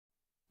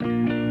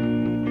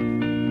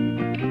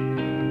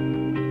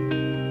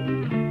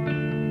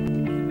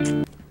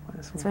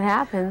That's what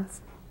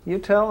happens. You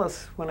tell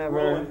us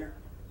whenever.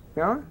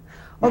 Yeah?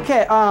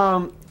 Okay,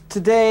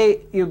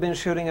 today you've been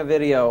shooting a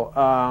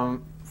video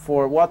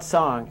for what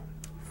song?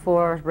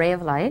 For Ray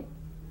of Light.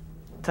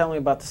 Tell me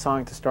about the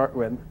song to start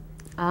with.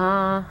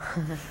 The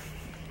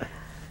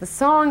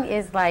song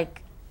is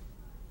like,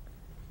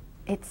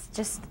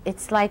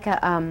 it's like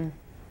a,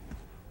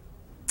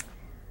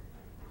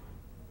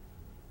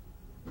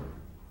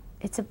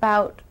 it's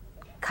about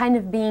kind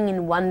of being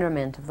in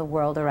wonderment of the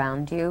world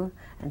around you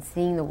and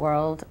seeing the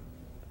world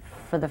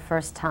for the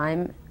first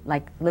time,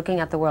 like looking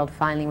at the world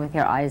finally with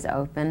your eyes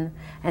open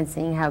and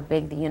seeing how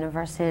big the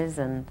universe is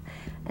and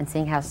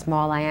seeing how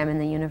small I am in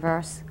the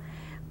universe.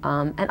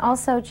 And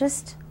also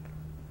just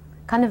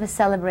kind of a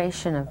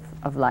celebration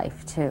of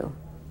life too.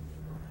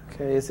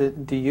 Okay,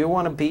 do you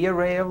want to be a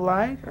ray of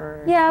light?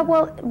 Or? Yeah,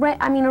 well,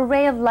 I mean, a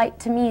ray of light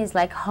to me is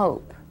like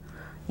hope.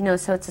 You know,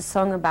 so it's a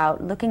song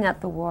about looking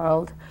at the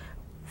world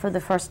for the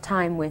first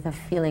time with a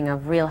feeling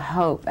of real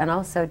hope and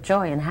also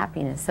joy and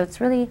happiness. So it's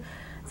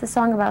a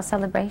song about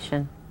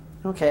celebration.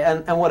 Okay,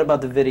 and what about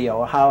the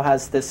video? How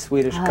has this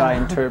Swedish guy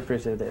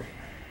interpreted it?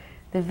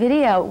 The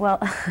video, well,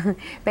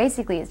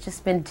 basically it's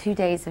just been 2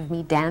 days of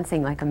me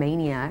dancing like a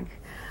maniac.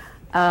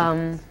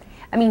 I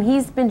mean,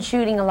 he's been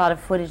shooting a lot of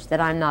footage that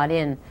I'm not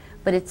in,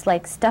 but it's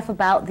like stuff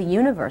about the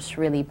universe,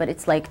 really, but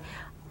it's like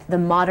the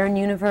modern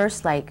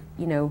universe, like,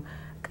 you know,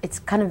 it's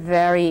kind of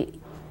very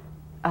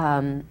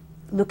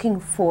looking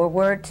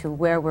forward to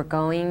where we're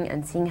going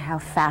and seeing how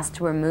fast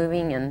we're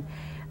moving, and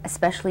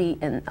especially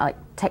in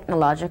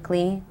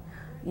technologically,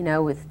 you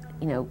know, with,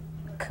 you know,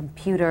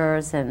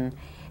 computers and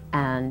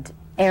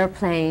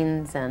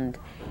airplanes and,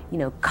 you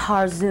know,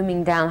 cars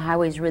zooming down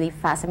highways really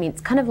fast. I mean,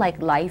 it's kind of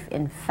like life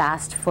in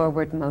fast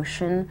forward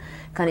motion,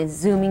 kind of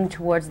zooming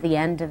towards the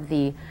end of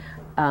the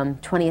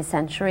 20th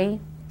century,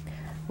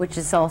 which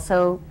is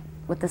also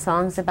what the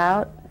song's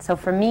about. So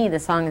for me, the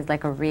song is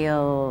like a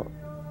real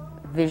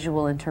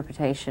visual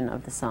interpretation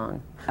of the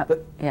song.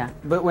 Yeah.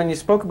 But when you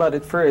spoke about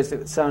it first,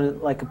 it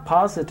sounded like a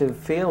positive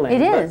feeling.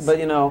 It is. But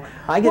you know,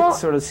 I get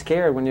sort of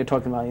scared when you're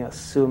talking about, you know,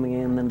 zooming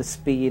in and the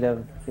speed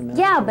of, you know.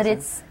 Yeah,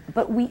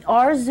 but we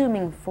are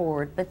zooming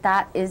forward, but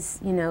that is,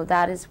 you know,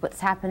 that is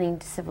what's happening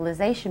to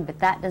civilization, but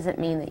that doesn't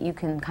mean that you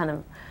can kind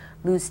of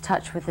lose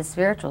touch with the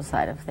spiritual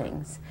side of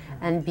things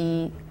and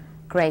be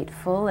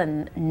grateful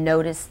and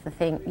notice the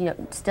thing, you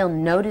know, still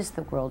notice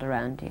the world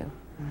around you.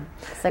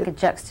 It's like a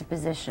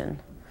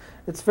juxtaposition.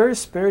 It's very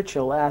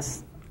spiritual,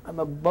 as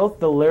both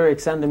the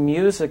lyrics and the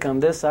music on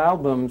this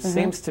album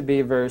seems to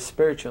be very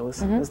spiritual.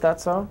 Is that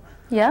so?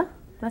 Yeah,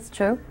 that's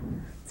true.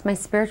 It's my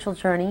spiritual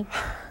journey.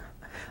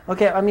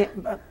 Okay, I mean,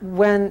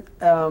 when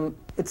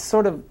it's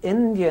sort of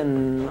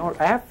Indian or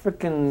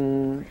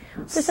African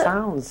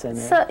sounds in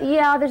it. So,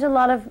 yeah, there's a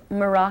lot of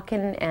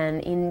Moroccan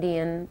and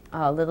Indian,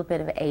 a little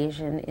bit of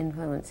Asian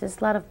influences,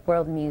 a lot of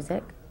world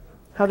music.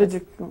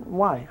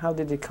 Why? How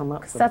did you come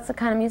up with it? That's the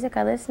kind of music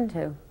I listen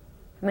to.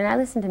 I mean, I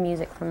listen to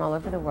music from all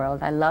over the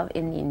world. I love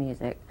Indian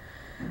music,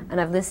 and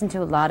I've listened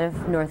to a lot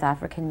of North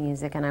African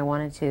music, and I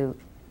wanted to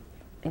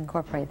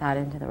incorporate that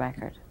into the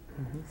record.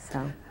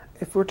 So,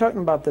 if we're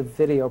talking about the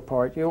video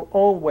part, you've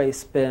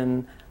always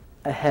been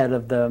ahead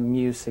of the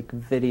music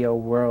video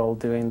world,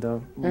 doing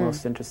the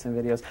most interesting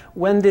videos.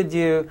 When did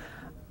you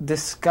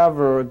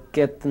discover or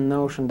get the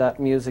notion that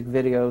music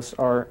videos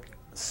are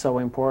so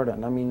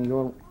important? I mean,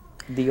 you're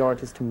the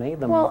artist who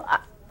made them. Well,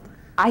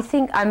 I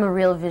think I'm a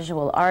real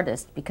visual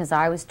artist because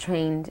I was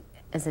trained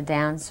as a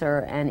dancer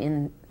and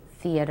in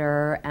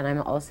theater, and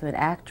I'm also an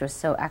actress,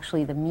 so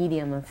actually the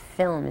medium of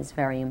film is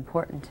very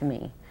important to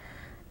me.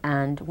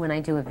 And when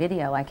I do a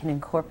video, I can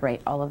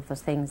incorporate all of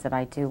those things that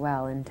I do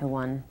well into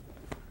one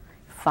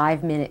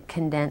 5-minute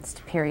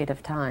condensed period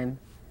of time.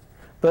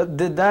 But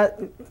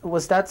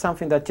was that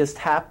something that just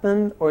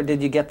happened, or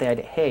did you get the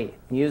idea, hey,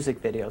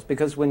 music videos?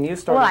 Because when you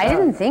started Well, I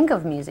didn't think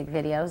of music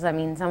videos. I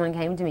mean, someone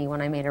came to me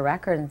when I made a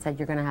record and said,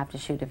 you're going to have to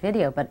shoot a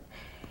video. But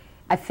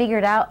I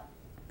figured out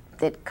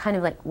that kind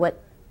of like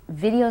what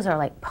videos are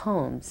like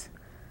poems.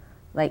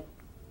 Like,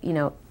 you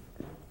know,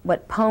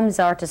 what poems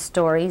are to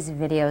stories,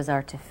 videos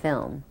are to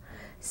film.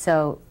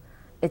 So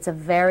it's a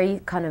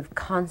very kind of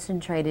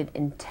concentrated,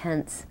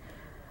 intense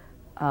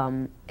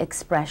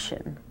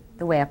expression,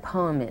 the way a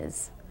poem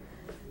is.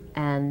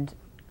 And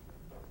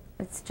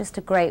it's just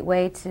a great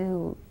way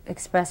to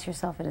express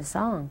yourself in a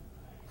song.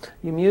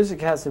 Your music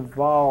has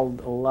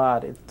evolved a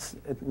lot.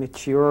 It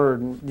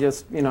matured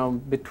just, you know,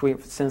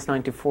 since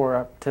 '94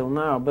 up till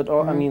now. But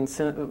I mean,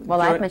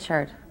 well, I've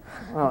matured.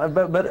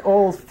 But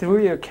all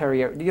through your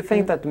career, do you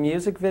think that the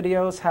music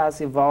videos has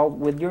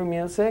evolved with your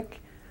music?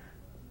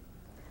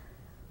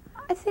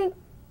 I think,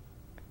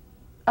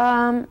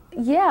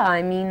 yeah.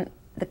 I mean,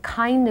 the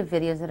kind of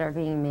videos that are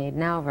being made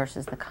now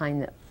versus the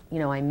kind that, you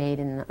know, I made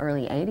in the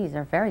early '80s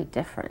are very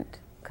different,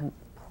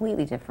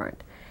 completely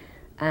different.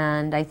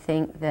 And I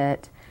think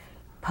that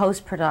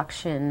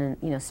post-production and,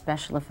 you know,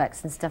 special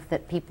effects and stuff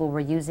that people were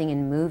using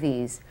in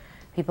movies,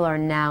 people are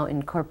now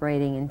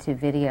incorporating into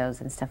videos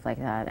and stuff like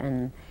that.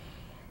 And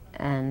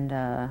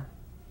I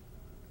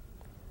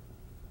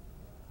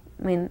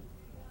mean,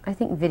 I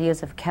think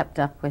videos have kept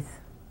up with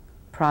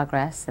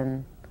progress,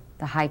 and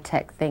the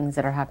high-tech things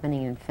that are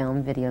happening in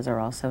film videos are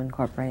also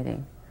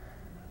incorporating.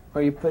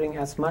 Are you putting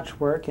as much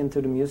work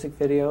into the music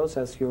videos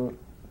as you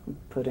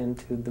put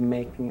into the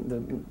making,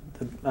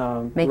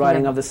 the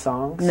writing of the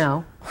songs?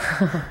 No.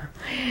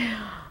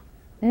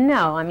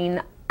 No, I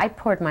mean, I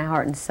poured my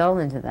heart and soul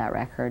into that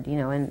record, you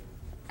know, and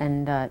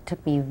it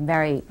took me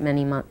very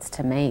many months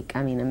to make.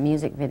 I mean, a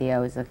music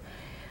video is a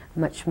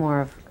much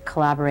more of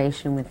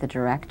collaboration with the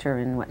director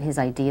and what his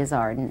ideas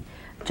are. And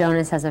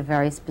Jonas has a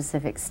very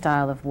specific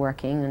style of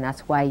working, and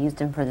that's why I used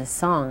him for this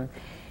song.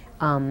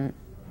 And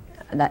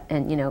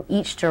you know,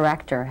 each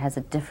director has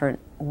a different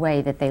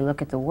way that they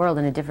look at the world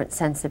and a different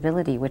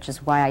sensibility, which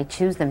is why I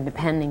choose them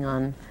depending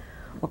on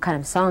what kind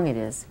of song it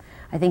is.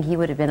 I think he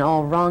would have been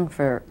all wrong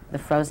for the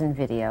Frozen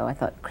video. I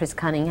thought Chris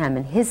Cunningham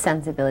and his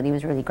sensibility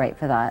was really great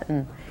for that,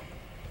 and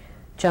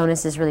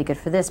Jonas is really good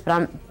for this.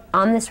 But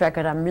on this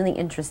record, I'm really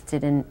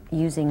interested in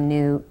using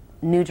new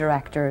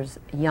directors,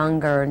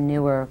 younger,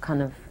 newer,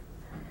 kind of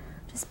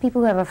just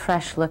people who have a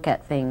fresh look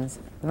at things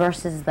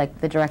versus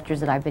like the directors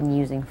that I've been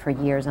using for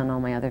years on all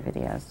my other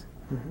videos.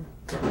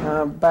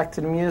 Mm-hmm. Back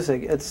to the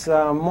music, it's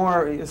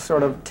more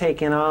sort of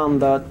taking on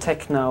the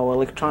techno,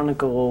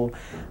 electronical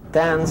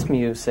dance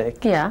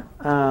music. Yeah.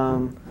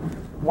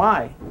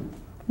 Why?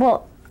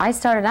 Well, I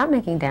started out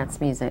making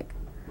dance music.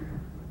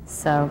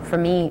 So for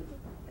me,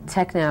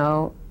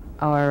 techno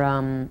or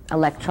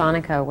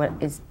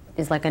electronica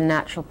is like a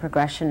natural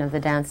progression of the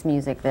dance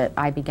music that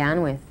I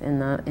began with in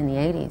the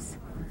 80s.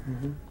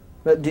 Mm-hmm.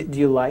 But do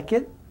you like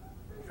it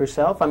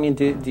yourself? I mean,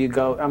 do you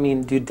go? I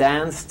mean, do you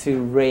dance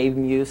to rave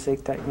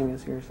music, techno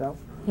music yourself?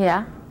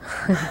 Yeah.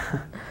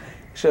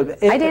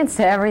 I dance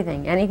to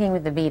everything. Anything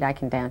with the beat, I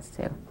can dance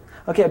to.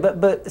 Okay,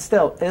 but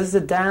still, is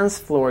the dance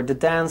floor, the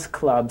dance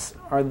clubs,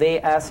 are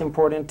they as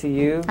important to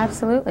you?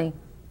 Absolutely.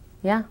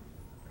 Yeah.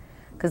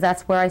 Because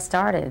that's where I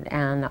started,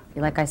 and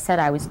like I said,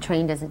 I was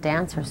trained as a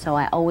dancer, so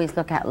I always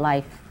look at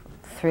life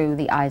through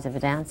the eyes of a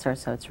dancer,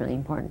 so it's really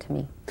important to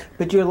me.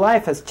 But your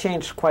life has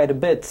changed quite a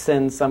bit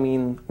since, I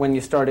mean, when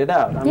you started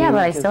out. I mean, but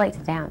I still like to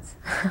dance.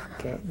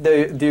 Okay.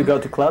 Do you go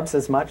to clubs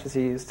as much as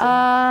you used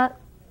to?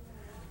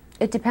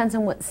 It depends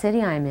on what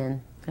city I'm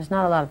in. There's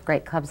not a lot of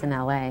great clubs in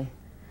LA.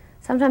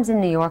 Sometimes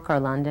in New York or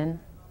London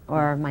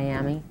or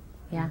Miami.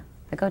 Yeah,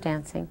 I go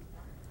dancing.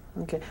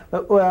 Okay,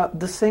 but well,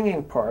 the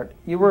singing part,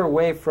 you were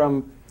away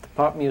from the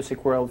pop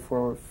music world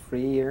for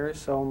 3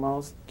 years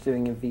almost,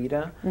 doing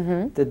Evita.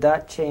 Mm-hmm. Did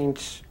that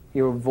change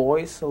your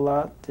voice a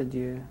lot? Did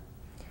you?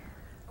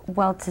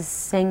 Well, to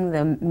sing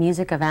the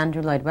music of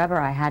Andrew Lloyd Webber,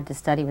 I had to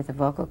study with a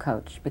vocal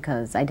coach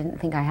because I didn't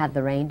think I had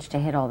the range to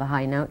hit all the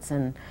high notes.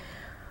 And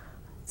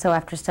so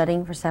after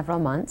studying for several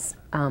months,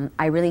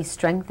 I really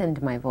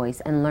strengthened my voice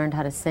and learned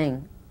how to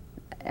sing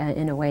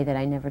in a way that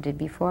I never did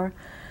before.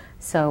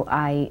 So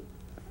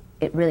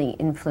it really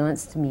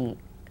influenced me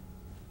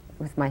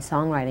with my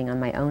songwriting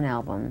on my own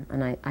album,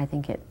 and I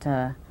think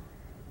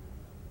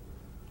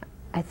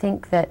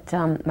that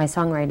my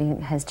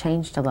songwriting has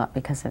changed a lot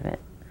because of it.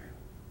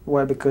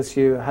 Why? Because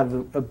you have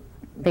a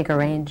bigger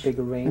range.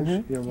 Bigger range,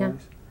 mm-hmm. your yeah.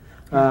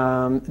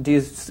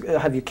 voice.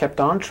 Have you kept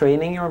on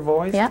training your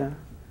voice? Yeah.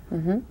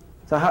 Mm-hmm.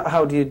 So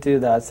how do you do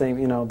that? Same,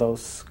 you know,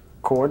 those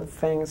chord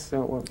things?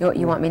 You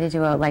want me to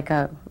do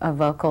a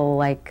vocal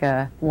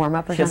warm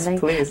up or yes,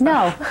 something? Yes, please.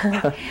 No.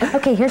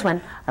 Okay, here's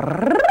one.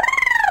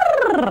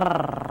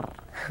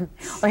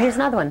 Or here's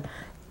another one.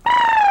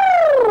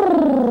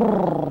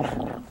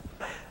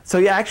 So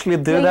you actually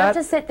do that? You have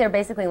to sit there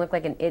basically and look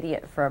like an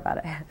idiot for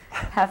about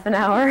half an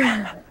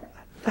hour.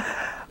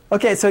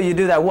 Okay, so you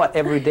do that what,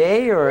 every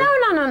day or?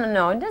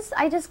 No.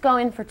 I just go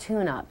in for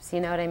tune-ups. You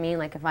know what I mean?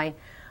 Like if I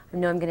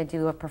know I'm going to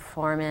do a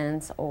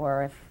performance,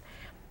 or if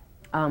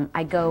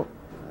I go.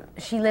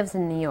 She lives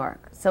in New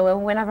York, so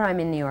whenever I'm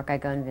in New York, I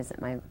go and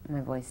visit my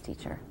voice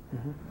teacher.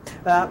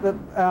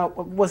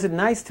 Mm-hmm. Was it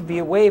nice to be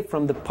away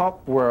from the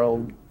pop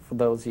world for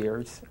those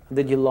years?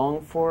 Did you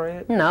long for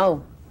it?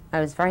 No, I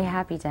was very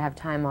happy to have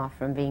time off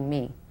from being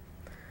me.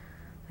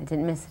 I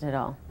didn't miss it at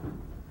all.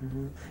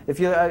 Mm-hmm. If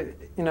you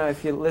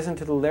if you listen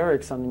to the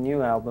lyrics on the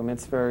new album,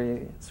 it's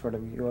very sort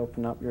of, you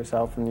open up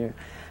yourself and you.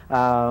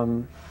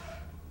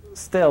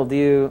 Still, do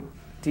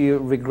you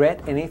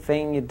regret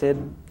anything you did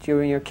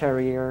during your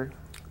career?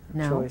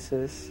 No.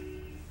 Choices?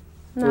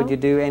 No. Would you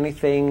do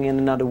anything in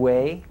another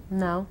way?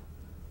 No.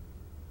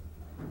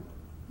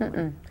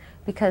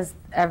 Because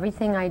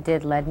everything I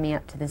did led me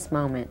up to this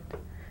moment.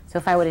 So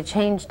if I would have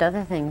changed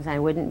other things, I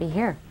wouldn't be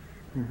here.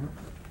 Mm-hmm.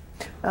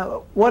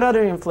 What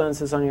other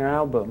influences on your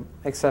album,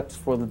 except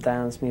for the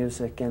dance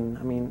music? And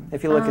I mean,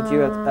 if you look at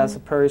you as a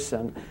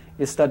person,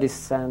 you study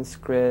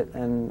Sanskrit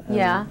and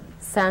yeah,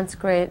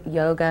 Sanskrit,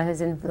 yoga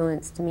has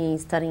influenced me.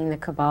 Studying the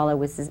Kabbalah,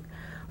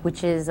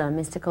 which is a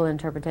mystical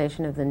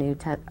interpretation of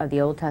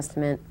the Old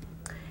Testament.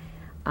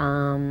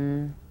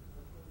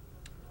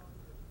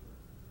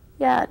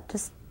 Yeah,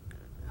 just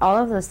all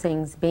of those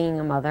things. Being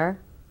a mother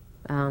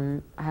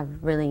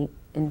have really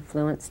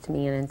influenced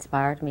me and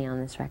inspired me on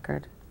this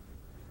record.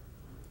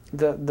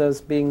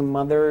 Does being a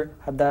mother,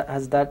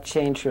 has that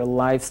changed your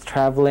lives,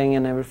 traveling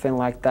and everything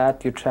like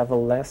that? You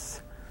travel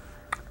less?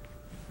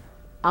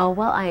 Oh,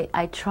 well,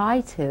 I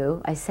try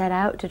to. I set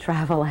out to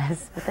travel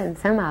less, but then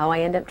somehow I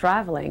end up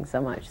traveling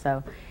so much.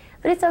 So,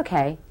 but it's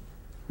okay.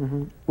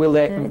 Mm-hmm.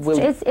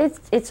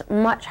 It's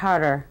much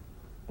harder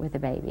with a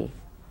baby.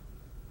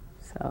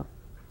 So.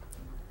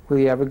 Will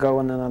you ever go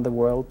on another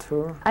world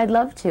tour? I'd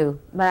love to,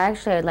 but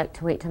actually I'd like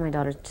to wait till my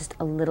daughter's just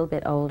a little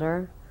bit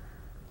older,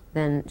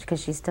 then,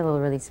 because she's still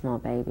a really small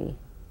baby,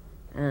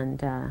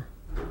 and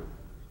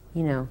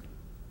you know,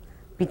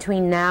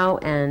 between now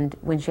and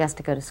when she has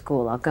to go to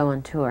school, I'll go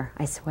on tour.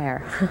 I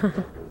swear.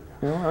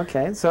 Oh,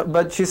 okay. So,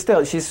 but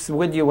she's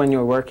with you when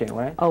you're working,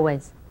 right?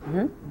 Always. Mm-hmm.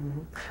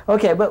 Mm-hmm.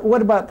 Okay, but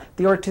what about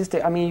the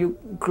artistic? I mean, you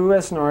grew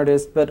as an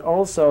artist, but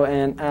also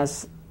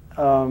as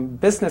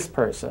business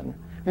person.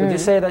 Would you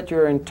say that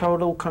you're in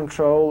total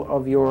control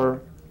of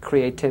your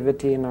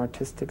creativity and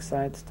artistic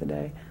sides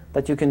today?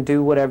 That you can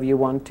do whatever you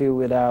want to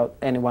without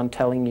anyone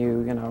telling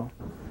you, you know?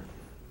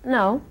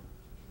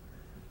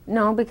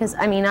 No, because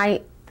I mean,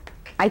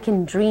 I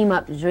can dream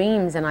up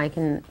dreams and I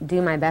can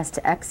do my best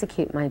to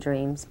execute my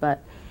dreams,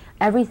 but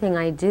everything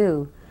I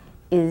do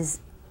is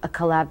a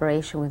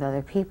collaboration with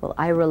other people.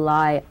 I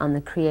rely on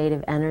the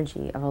creative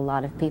energy of a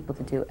lot of people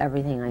to do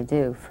everything I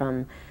do,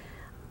 from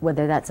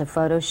whether that's a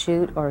photo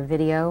shoot or a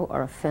video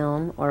or a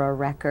film or a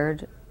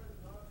record.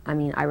 I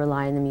mean, I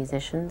rely on the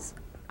musicians.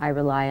 I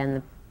rely on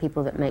the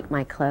people that make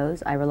my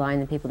clothes. I rely on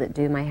the people that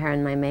do my hair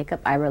and my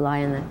makeup. I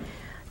rely on the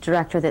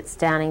director that's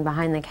standing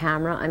behind the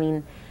camera. I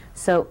mean,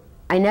 so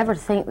I never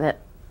think that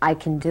I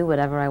can do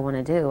whatever I want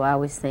to do. I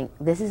always think,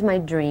 this is my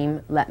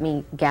dream. Let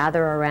me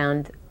gather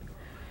around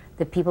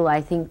the people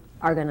I think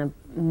are going to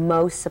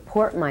most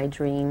support my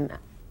dream,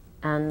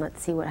 and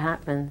let's see what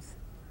happens.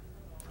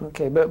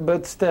 Okay,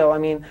 but still, I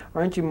mean,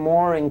 aren't you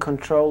more in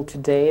control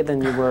today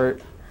than you were,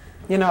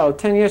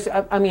 10 years?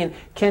 I mean,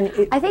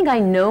 I think I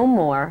know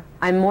more.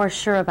 I'm more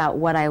sure about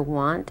what I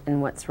want and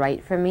what's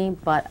right for me,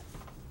 but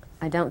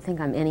I don't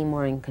think I'm any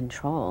more in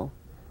control.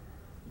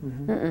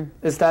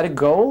 Mm-hmm. Is that a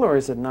goal, or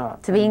is it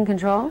not? To be in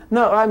control?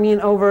 No, I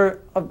mean,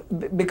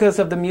 because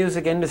of the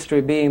music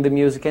industry being the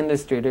music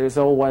industry, there's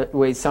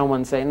always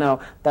someone saying, no,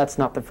 that's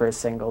not the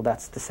first single,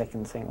 that's the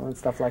second single, and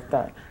stuff like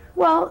that.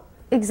 Well,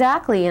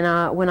 exactly.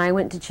 And when I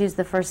went to choose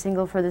the first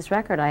single for this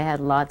record, I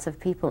had lots of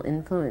people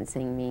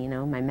influencing me.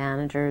 My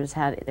managers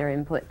had their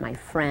input, my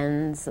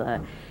friends,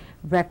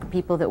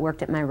 people that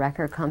worked at my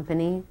record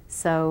company.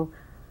 So,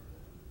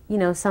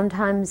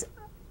 sometimes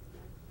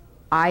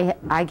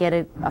I get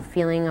a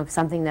feeling of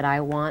something that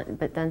I want,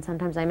 but then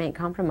sometimes I make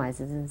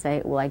compromises and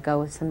say, well, I go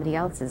with somebody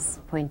else's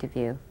point of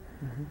view.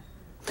 Mm-hmm.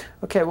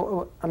 Okay,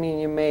 well, I mean,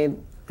 you made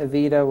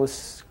Evita,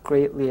 was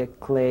greatly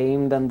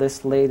acclaimed, and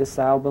this latest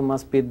album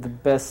must be the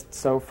best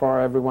so far.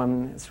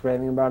 Everyone is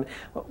raving about it.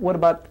 What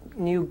about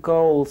new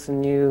goals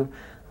and new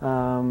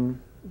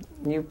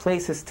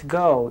places to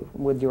go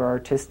with your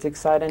artistic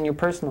side and your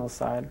personal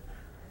side?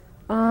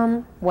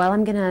 Well,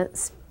 I'm going to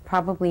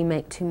probably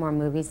make 2 more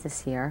movies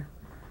this year.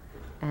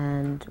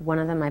 And one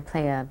of them I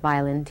play a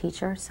violin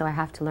teacher, so I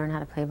have to learn how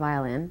to play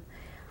violin.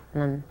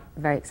 And I'm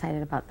very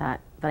excited about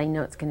that, but I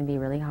know it's going to be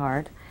really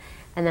hard.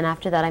 And then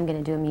after that I'm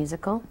going to do a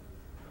musical.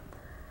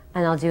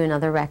 And I'll do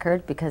another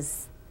record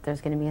because there's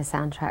going to be a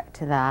soundtrack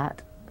to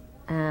that.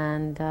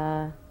 And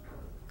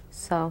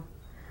so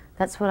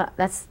that's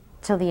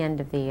till the end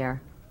of the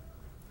year.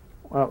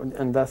 Well,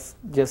 and that's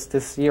just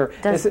this year.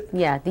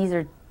 Yeah, these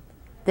are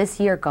this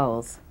year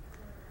goals.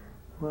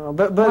 Well,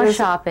 but more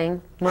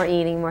shopping, more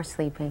eating, more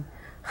sleeping.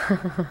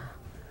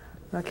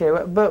 Okay,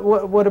 but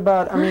what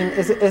about, I mean,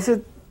 is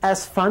it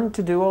as fun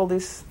to do all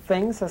these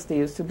things as they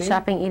used to be?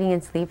 Shopping, eating,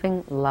 and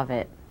sleeping, love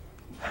it.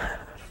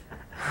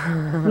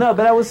 No,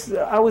 but I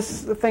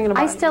was thinking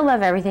about... I still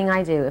love everything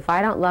I do. If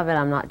I don't love it,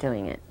 I'm not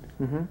doing it.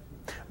 Mm-hmm.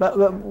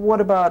 But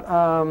what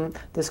about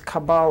this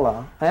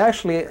Kabbalah? I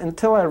actually,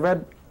 until I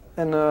read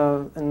in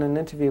an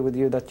interview with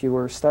you that you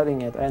were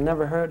studying it, I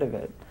never heard of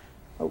it.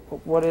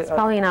 It's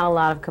probably not a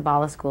lot of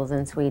Kabbalah schools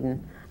in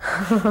Sweden.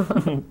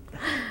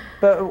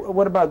 But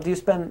what about, do you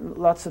spend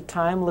lots of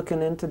time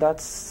looking into that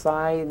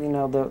side,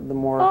 the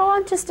more... Oh,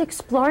 I'm just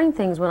exploring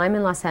things. When I'm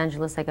in Los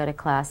Angeles, I go to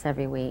class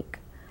every week.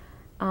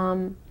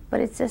 But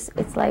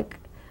it's like,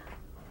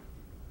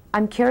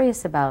 I'm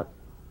curious about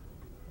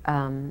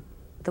the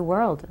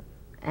world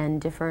and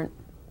different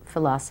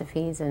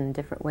philosophies and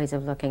different ways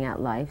of looking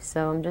at life.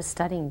 So I'm just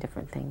studying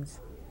different things.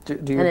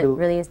 And it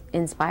really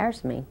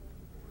inspires me.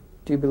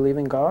 Do you believe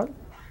in God?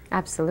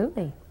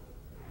 Absolutely.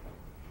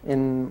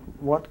 In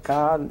what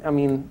God? I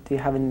mean, do you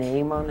have a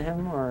name on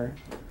him, or?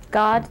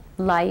 God,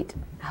 light,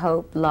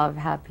 hope, love,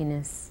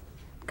 happiness,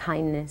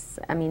 kindness.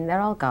 I mean,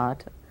 they're all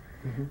God.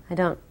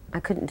 Mm-hmm. I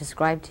couldn't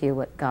describe to you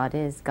what God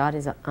is. God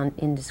is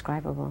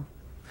indescribable.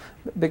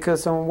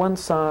 Because on one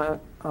side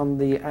on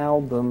the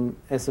album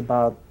is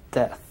about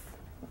death.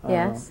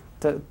 Yes.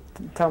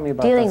 Tell me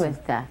about dealing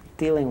with death.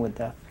 Dealing with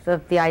death.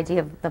 So the idea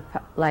of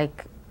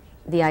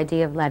the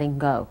idea of letting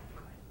go.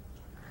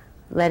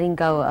 Letting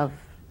go of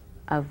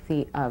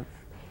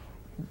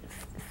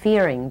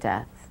fearing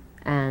death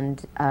and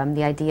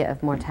the idea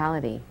of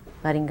mortality,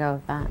 letting go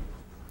of that.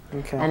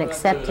 Okay. And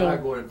accepting.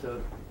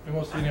 Nu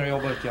måste vi ner och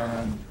jobba lite grann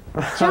här.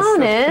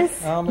 Jonas,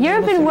 Ja, men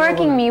you've been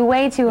working me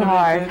way too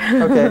hard.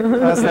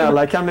 Okej,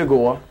 snälla, kan du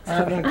gå?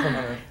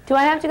 Do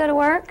I have to go to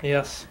work?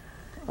 Yes.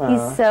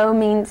 He's so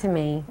mean to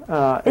me.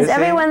 Is he?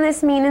 everyone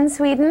this mean in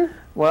Sweden?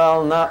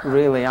 Well, not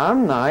really.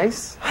 I'm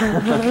nice.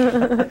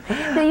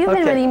 No, you've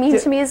been really mean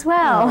to me as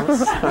well. Oh,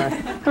 sorry.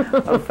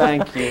 Oh,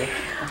 thank you.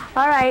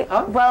 All right.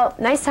 Ja. Well,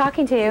 nice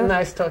talking to you.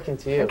 Nice talking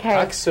to you. Okay.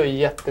 Tack så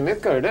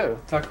jättemycket, hör du.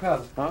 Tack själv.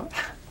 Ja.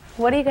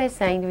 What are you guys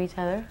saying to each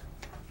other?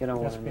 You don't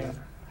want Just to being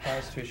know.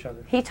 nice to each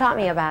other. He taught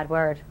me a bad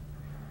word,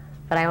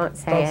 but I won't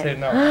say Don't it. say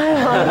no.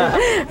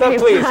 No,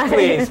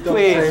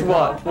 please.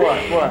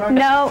 What?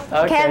 No,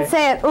 Okay. can't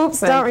say it. Oops,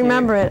 Thank don't you.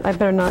 remember it. I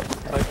better not.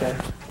 Okay.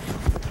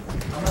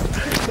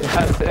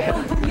 That's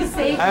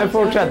it. Nej,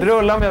 fortsätt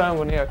rulla medan hon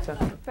går ner också.